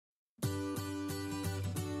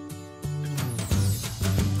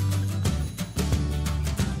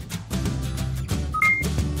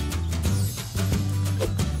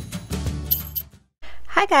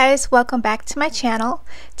Hi guys, welcome back to my channel.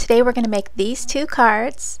 Today we're going to make these two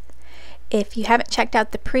cards. If you haven't checked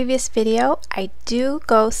out the previous video, I do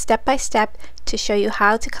go step by step to show you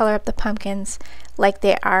how to color up the pumpkins like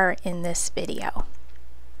they are in this video.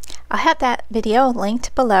 I'll have that video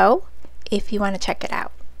linked below if you want to check it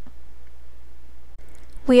out.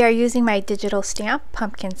 We are using my digital stamp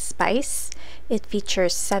Pumpkin Spice. It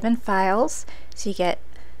features 7 files, so you get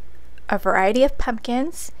a variety of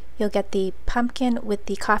pumpkins. You'll get the pumpkin with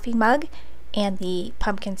the coffee mug and the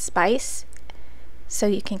pumpkin spice, so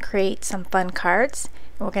you can create some fun cards.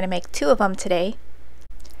 And we're going to make 2 of them today.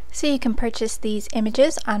 So you can purchase these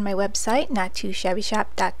images on my website,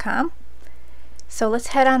 nottoshabbyshop.com. So let's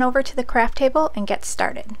head on over to the craft table and get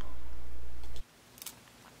started.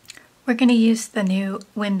 We're going to use the new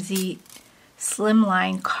Whimsy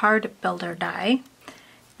Slimline Card Builder die.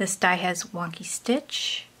 This die has wonky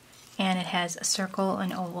stitch, and it has a circle,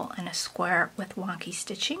 an oval, and a square with wonky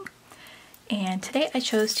stitching. And today I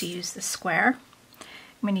chose to use the square. I'm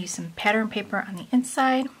going to use some pattern paper on the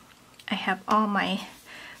inside. I have all my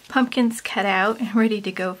pumpkins cut out and ready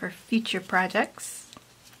to go for future projects.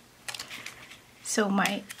 So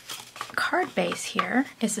my card base here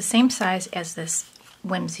is the same size as this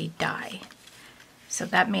Whimsy die, so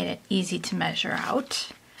that made it easy to measure out.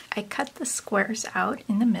 I cut the squares out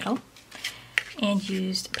in the middle and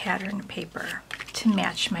used pattern paper to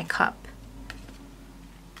match my cup.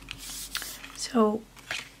 So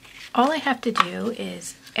all I have to do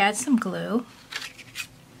is add some glue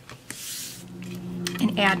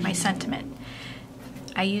and add my sentiment.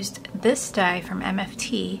 I used this die from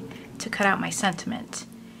MFT to cut out my sentiment,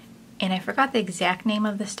 and I forgot the exact name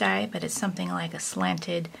of this die, but it's something like a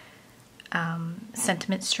slanted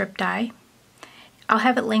sentiment strip die. I'll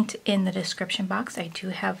have it linked in the description box. I do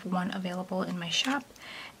have one available in my shop,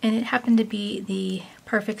 and it happened to be the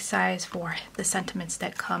perfect size for the sentiments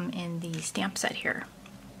that come in the stamp set here.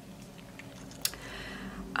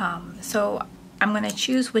 So I'm going to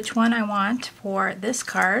choose which one I want for this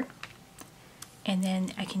card, and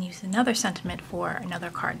then I can use another sentiment for another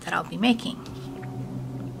card that I'll be making.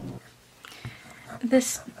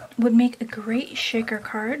 This would make a great shaker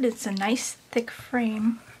card. It's a nice thick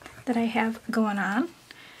frame that I have going on.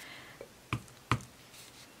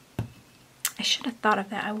 I should have thought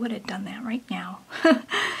of that. I would have done that right now.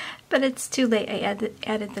 But it's too late. I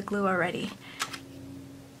added the glue already.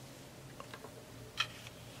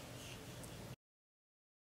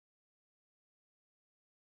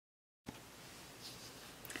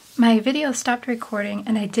 My video stopped recording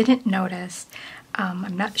and I didn't notice.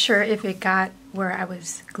 I'm not sure if it got where I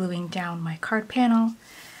was gluing down my card panel.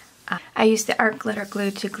 I used the art glitter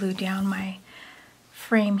glue to glue down my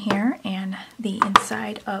frame here and the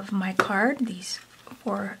inside of my card. These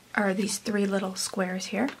 3 little squares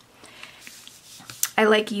here. I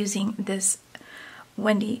like using this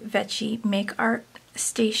Wendy Vecchi Make Art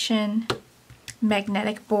Station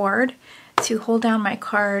magnetic board to hold down my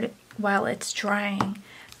card while it's drying.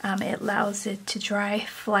 It allows it to dry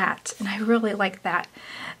flat, and I really like that.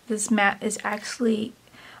 This mat is actually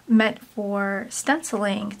meant for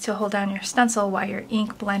stenciling, to hold down your stencil while you're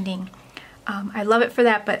ink blending. I love it for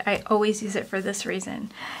that, but I always use it for this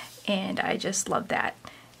reason, and I just love that.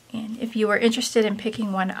 And if you are interested in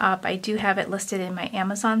picking one up, I do have it listed in my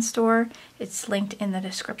Amazon store. It's linked in the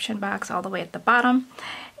description box all the way at the bottom,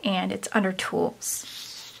 and it's under tools.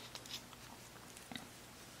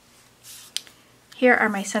 Here are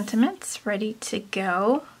my sentiments ready to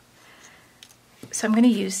go. So I'm going to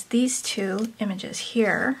use these 2 images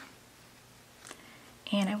here,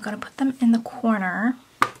 and I'm going to put them in the corner.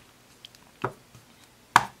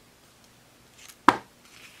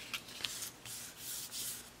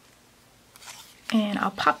 And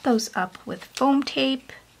I'll pop those up with foam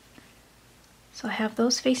tape. So I have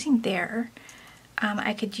those facing there.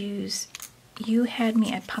 I could use You Had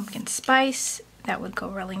Me at Pumpkin Spice. That would go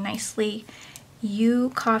really nicely. You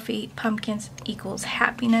Coffee Pumpkins equals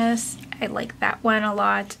happiness. I like that one a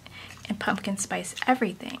lot. And Pumpkin Spice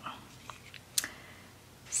Everything.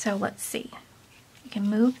 So let's see. We can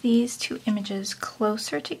move these 2 images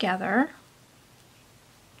closer together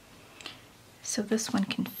so this one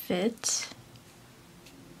can fit.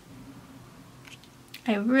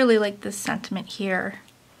 I really like this sentiment here,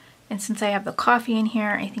 and since I have the coffee in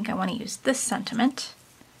here, I think I want to use this sentiment,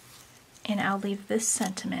 and I'll leave this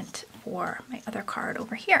sentiment for my other card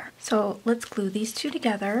over here. So let's glue these 2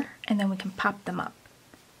 together, and then we can pop them up.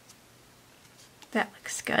 That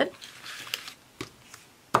looks good.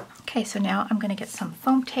 Okay, so now I'm going to get some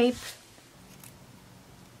foam tape.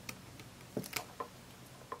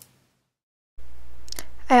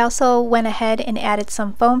 I also went ahead and added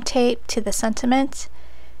some foam tape to the sentiment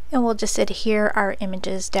And we'll just adhere our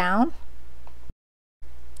images down.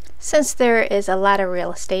 Since there is a lot of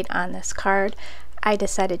real estate on this card, I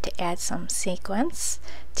decided to add some sequins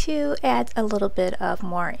to add a little bit of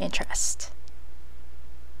more interest.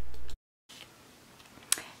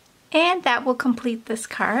 And that will complete this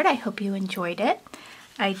card. I hope you enjoyed it.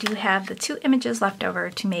 I do have the 2 images left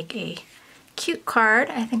over to make a cute card.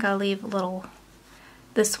 I think I'll leave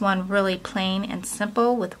this one really plain and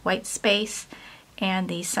simple with white space and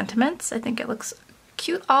these sentiments. I think it looks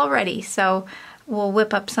cute already, so we'll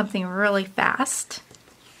whip up something really fast.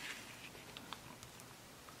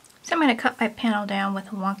 So I'm going to cut my panel down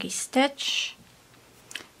with a wonky stitch.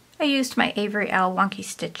 I used my Avery Elle wonky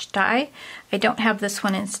stitch die. I don't have this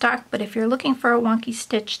one in stock, but if you're looking for a wonky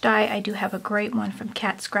stitch die, I do have a great one from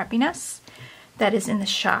Cat Scrappiness that is in the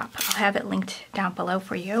shop. I'll have it linked down below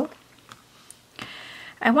for you.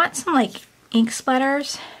 I want some like ink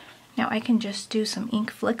splatters. Now I can just do some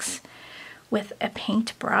ink flicks with a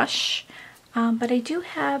paintbrush, but I do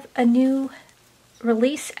have a new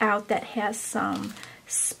release out that has some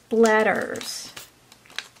splatters.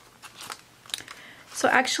 So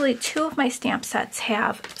actually 2 of my stamp sets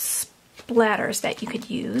have splatters that you could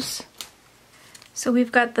use. So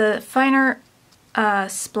we've got the finer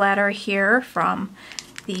splatter here from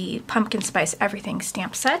the Pumpkin Spice Everything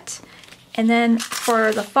stamp set. And then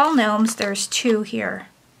for the fall gnomes, there's 2 here.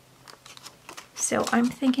 So I'm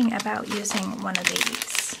thinking about using one of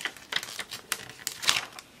these.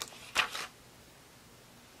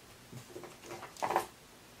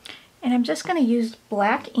 And I'm just going to use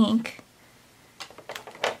black ink.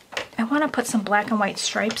 I want to put some black and white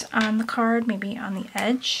stripes on the card, maybe on the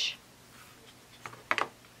edge.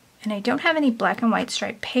 And I don't have any black and white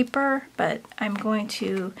stripe paper, but I'm going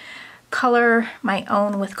to color my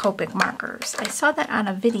own with Copic markers. I saw that on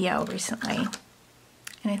a video recently,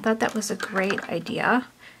 and I thought that was a great idea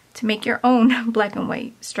to make your own black and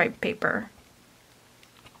white stripe paper.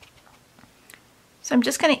 So I'm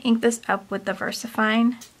just going to ink this up with the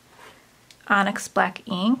VersaFine Onyx Black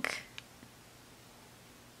ink.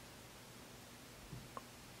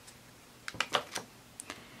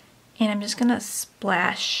 And I'm just going to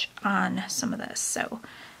splash on some of this. So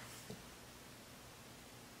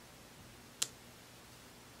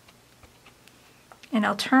and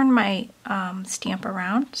I'll turn my stamp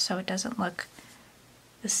around so it doesn't look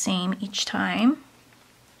the same each time.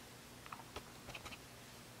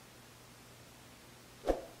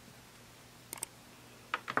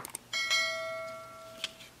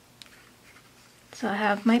 So I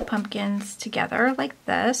have my pumpkins together like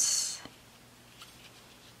this.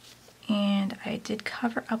 And I did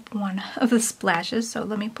cover up one of the splashes, so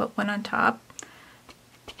let me put one on top.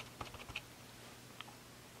 I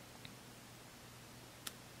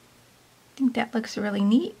think that looks really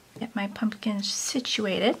neat. Get my pumpkins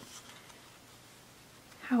situated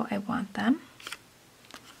how I want them.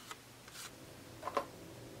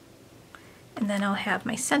 And then I'll have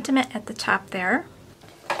my sentiment at the top there.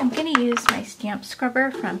 I'm going to use my stamp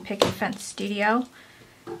scrubber from Picket Fence Studio.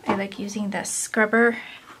 I like using this scrubber,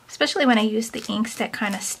 especially when I use the inks that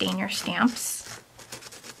kind of stain your stamps.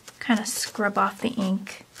 Kind of scrub off the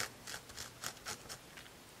ink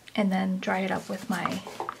and then dry it up with my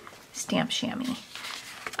stamp chamois.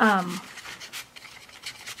 I'll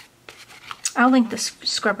link the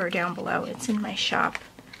scrubber down below. It's in my shop.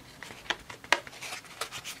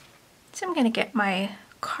 So I'm going to get my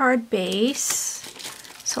card base.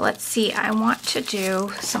 So let's see, I want to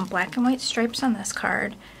do some black and white stripes on this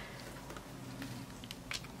card.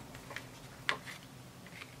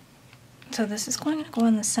 So this is going to go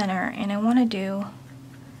in the center, and I want to do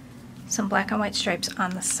some black and white stripes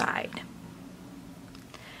on the side.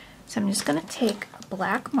 So I'm just going to take a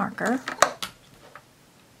black marker.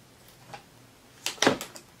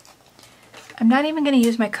 I'm not even going to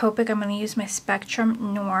use my Copic, I'm going to use my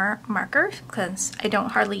Spectrum Noir marker because I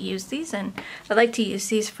don't hardly use these, and I like to use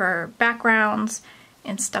these for backgrounds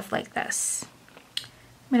and stuff like this.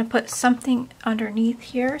 I'm going to put something underneath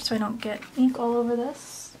here so I don't get ink all over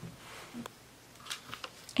this.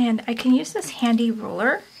 And I can use this handy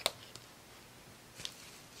ruler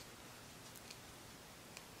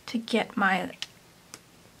to get my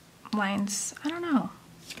lines. I don't know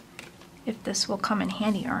if this will come in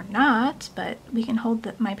handy or not, but we can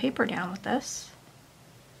hold my paper down with this.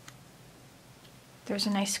 There's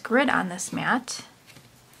a nice grid on this mat,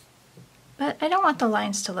 but I don't want the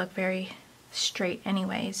lines to look very straight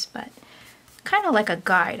anyways, but kind of like a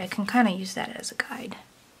guide. I can kind of use that as a guide.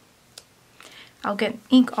 I'll get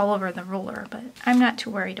ink all over the ruler, but I'm not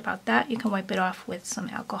too worried about that. You can wipe it off with some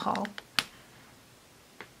alcohol.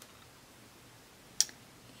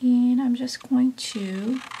 And I'm just going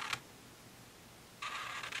to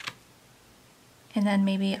And then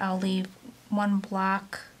maybe I'll leave one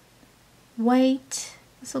block white.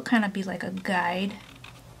 This will kind of be like a guide.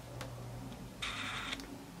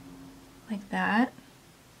 Like that.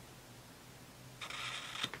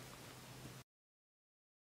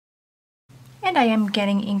 And I am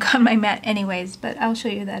getting ink on my mat anyways, but I'll show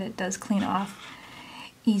you that it does clean off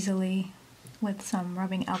easily with some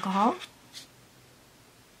rubbing alcohol.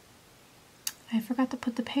 I forgot to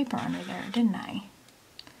put the paper under there, didn't I?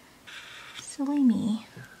 Silly me.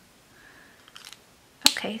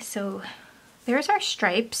 Okay, so there's our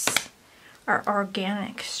stripes, our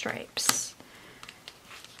organic stripes.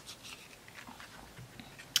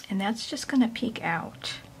 And that's just gonna peek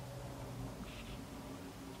out.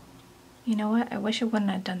 You know what? I wish I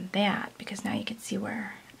wouldn't have done that, because now you can see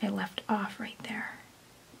where I left off right there.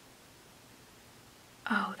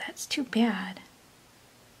 Oh, that's too bad.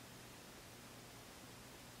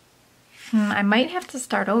 I might have to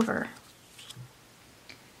start over.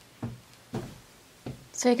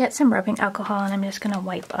 So I got some rubbing alcohol and I'm just going to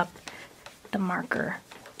wipe up the marker.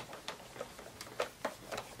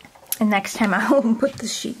 And next time I'll put the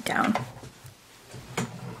sheet down.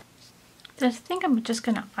 I think I'm just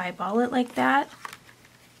going to eyeball it like that.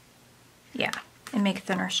 Yeah, and make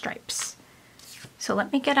thinner stripes. So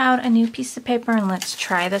let me get out a new piece of paper and let's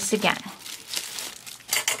try this again.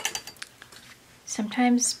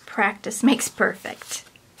 Sometimes practice makes perfect.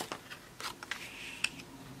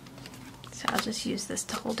 So I'll just use this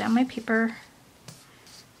to hold down my paper.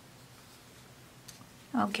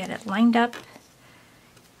 I'll get it lined up.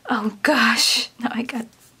 Oh gosh, now I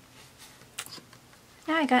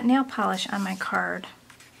got nail polish on my card.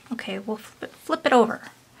 Okay, we'll flip it over.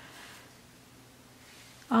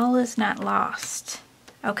 All is not lost.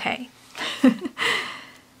 Okay.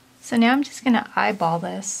 So now I'm just gonna eyeball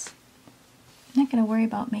this. I'm not going to worry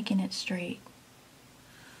about making it straight.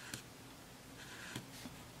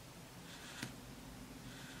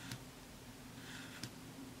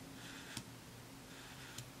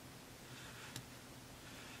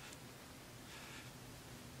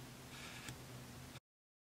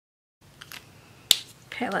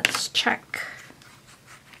 Okay, let's check.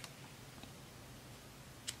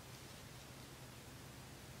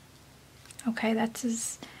 Okay, that's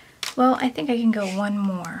as well. I think I can go one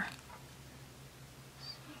more.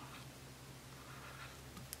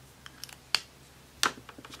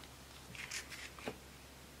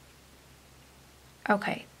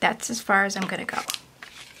 Okay, that's as far as I'm gonna go.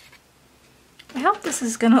 I hope this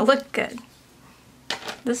is gonna look good.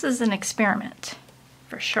 This is an experiment,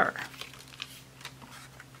 for sure.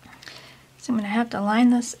 So I'm gonna have to line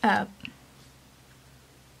this up.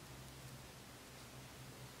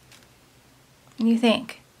 What do you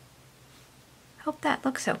think? Hope that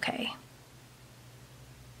looks okay.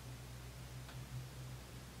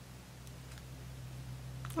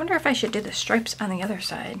 I wonder if I should do the stripes on the other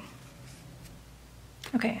side.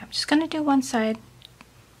 Okay, I'm just gonna do one side.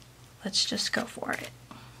 Let's just go for it.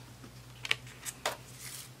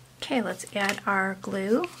 Okay, let's add our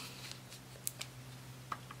glue.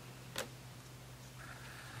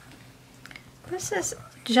 This is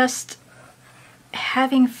just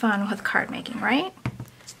having fun with card making, right?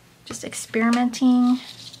 Just experimenting.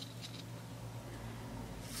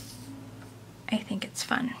 I think it's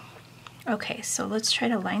fun. Okay, so let's try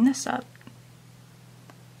to line this up.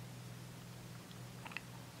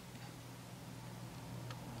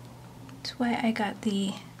 That's why I got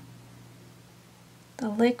the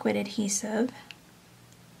liquid adhesive.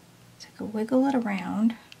 So I can wiggle it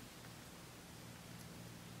around.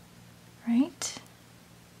 Right?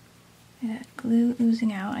 That glue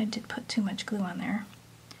oozing out. I did put too much glue on there.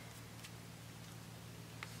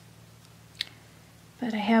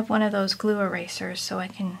 But I have one of those glue erasers, so I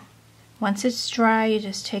can, once it's dry, you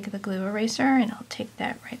just take the glue eraser and I'll take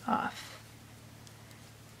that right off.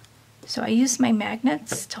 So I use my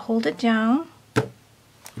magnets to hold it down.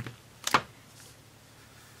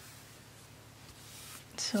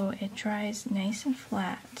 So it dries nice and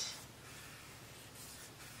flat.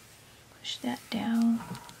 Push that down,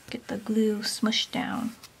 get the glue smushed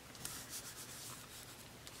down.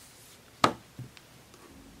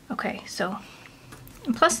 Okay, so,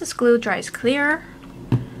 and plus this glue dries clear,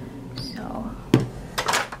 so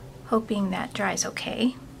hoping that dries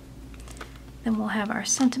okay. Then we'll have our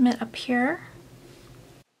sentiment up here.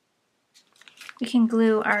 We can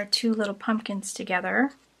glue our two little pumpkins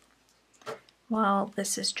together while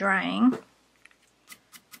this is drying.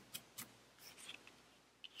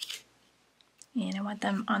 And I want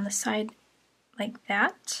them on the side like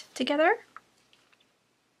that together.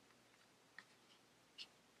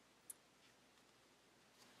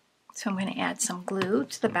 So I'm going to add some glue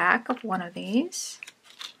to the back of one of these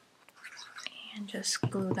and just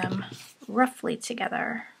glue them roughly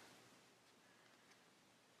together.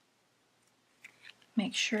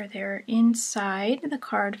 Make sure they're inside the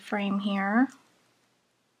card frame here.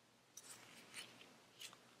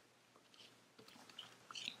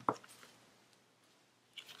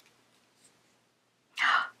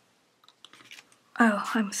 Oh,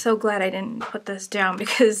 I'm so glad I didn't put this down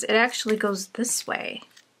because it actually goes this way.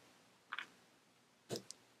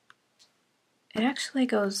 It actually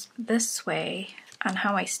goes this way on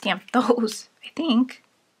how I stamp those, I think.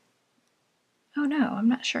 Oh no, I'm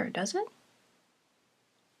not sure. Does it?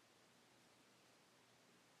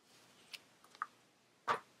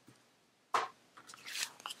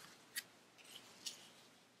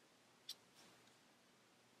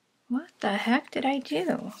 What the heck did I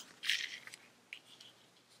do?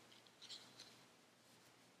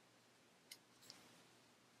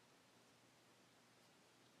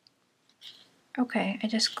 Okay, I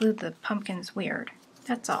just glued the pumpkins weird.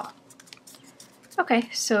 That's all. Okay,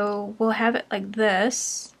 so we'll have it like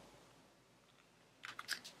this.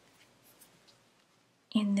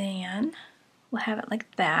 And then we'll have it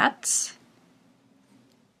like that.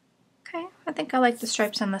 Okay, I think I like the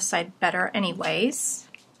stripes on this side better anyways.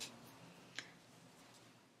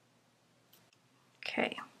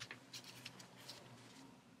 Okay.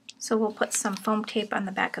 So we'll put some foam tape on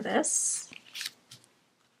the back of this.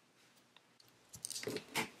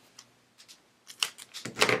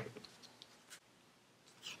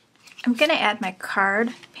 I'm going to add my card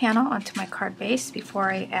panel onto my card base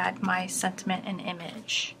before I add my sentiment and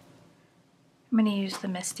image. I'm going to use the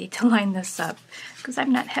Misty to line this up because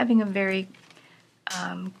I'm not having a very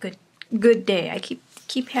good day. I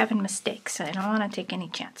keep having mistakes and I don't want to take any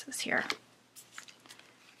chances here.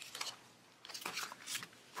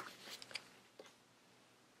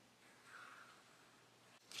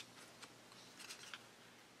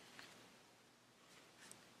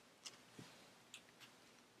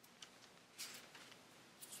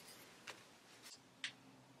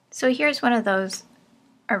 So here's one of those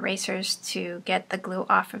erasers to get the glue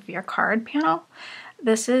off of your card panel.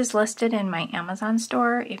 This is listed in my Amazon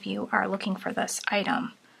store if you are looking for this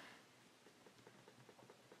item.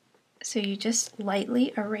 So you just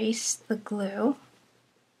lightly erase the glue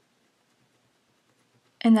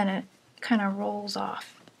and then it kind of rolls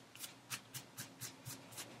off.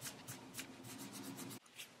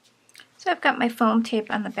 So I've got my foam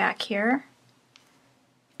tape on the back here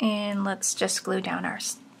and let's just glue down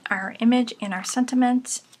our image and our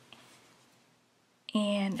sentiment,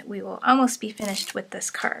 and we will almost be finished with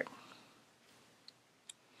this card.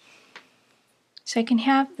 So I can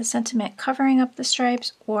have the sentiment covering up the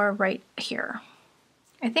stripes or right here.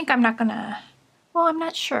 I think I'm not gonna, well, I'm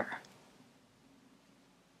not sure.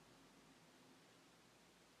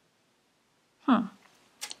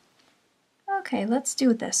 Okay, let's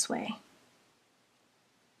do it this way.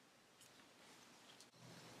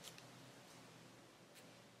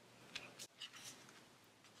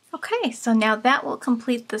 Okay, so now that will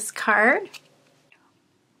complete this card.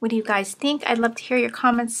 What do you guys think? I'd love to hear your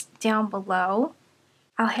comments down below.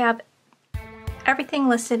 I'll have everything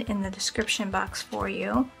listed in the description box for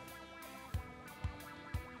you.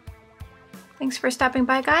 Thanks for stopping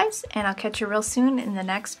by, guys, and I'll catch you real soon in the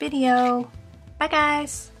next video. Bye,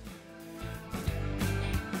 guys!